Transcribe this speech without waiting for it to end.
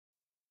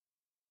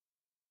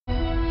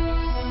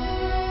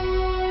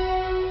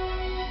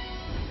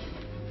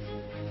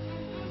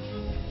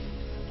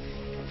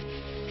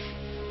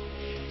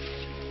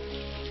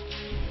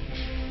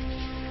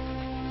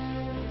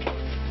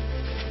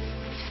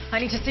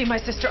need to see my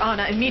sister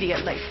Anna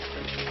immediately.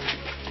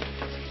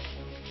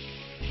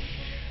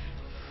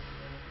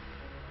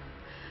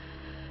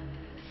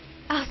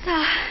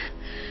 Elsa,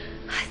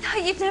 I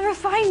thought you'd never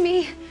find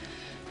me.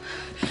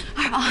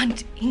 Our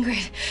aunt,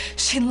 Ingrid,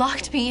 she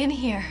locked me in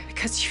here.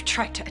 Because you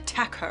tried to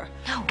attack her.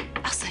 No,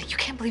 Elsa, you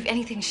can't believe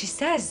anything she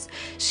says.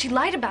 She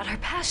lied about her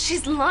past.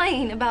 She's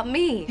lying about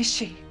me. Is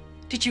she?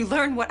 Did you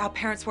learn what our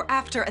parents were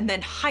after and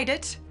then hide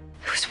it?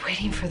 I was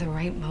waiting for the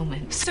right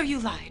moment. So you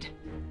lied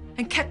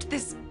and kept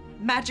this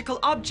magical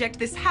object,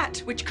 this hat,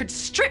 which could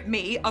strip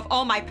me of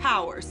all my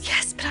powers.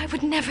 Yes, but I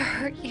would never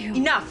hurt you.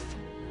 Enough!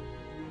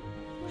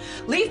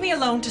 Leave me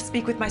alone to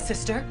speak with my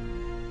sister.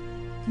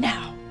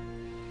 Now.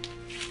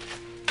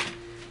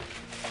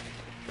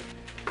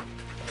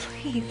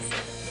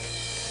 Please.